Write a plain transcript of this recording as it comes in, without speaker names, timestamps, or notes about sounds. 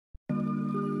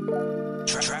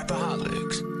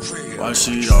Why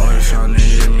she always tryna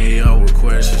hit me up with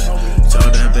questions?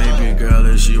 Told that baby girl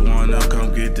if she wanna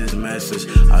come get this message.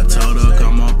 I told her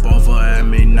come up over at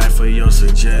midnight for your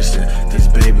suggestion. These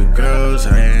baby girls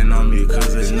hating on me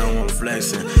cause they know I'm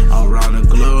flexing. I'm around the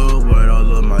globe with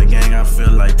all of my gang, I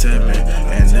feel like Tedman.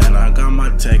 And then I got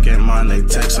my tech and my name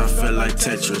Tex, I feel like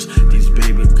Tetris. These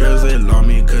baby girls, they love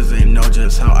me cause they know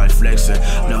just how I flex it.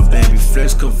 Now baby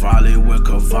flex Cavalli with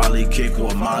Cavalli, kick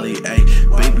with Molly, ayy.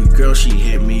 Baby girl, she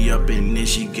hit me up and then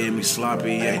she gave me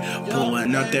sloppy, ayy.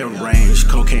 Pulling out that range,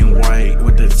 cocaine white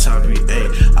with the toppy,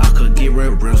 ayy. I could get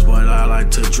red rims, but I like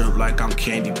to drip like I'm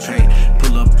candy paint.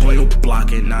 Pull up on your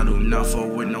block and I do not fuck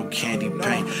with no candy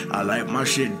paint. I like my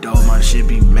shit dope, my shit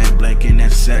be matte black in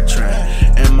that set track.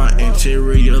 And my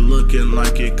interior looking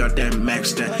like it got that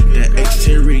max that. That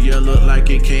exterior look like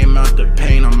it came out the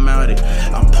paint, I'm out it.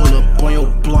 I pull up on your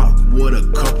block with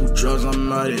a couple drugs,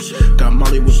 I'm out it. Got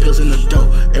Molly with pills in the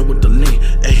dough, and with the lean,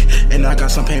 ayy. And I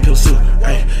got some pain pills too,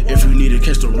 ayy. If you need to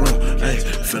catch the room, ayy.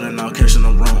 Feeling out, catching the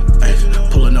room,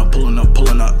 ayy. Pulling up,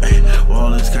 ayy. With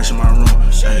all this cash in my room,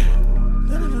 ayy.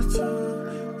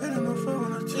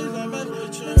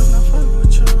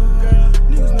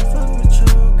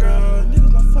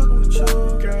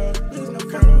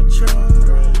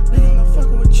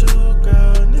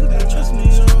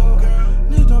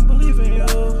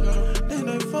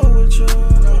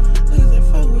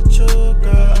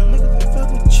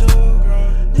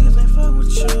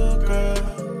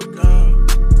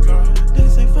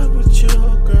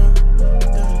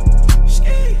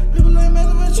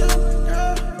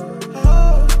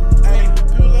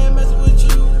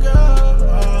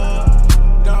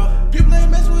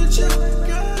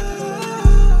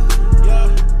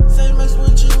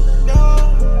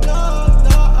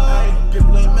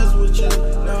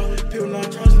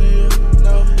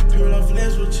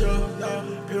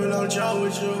 People don't draw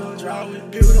with you,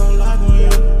 people don't lie on you,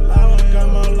 got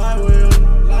my life with you,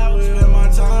 spend my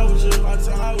time with you, I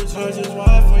just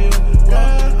ride for you.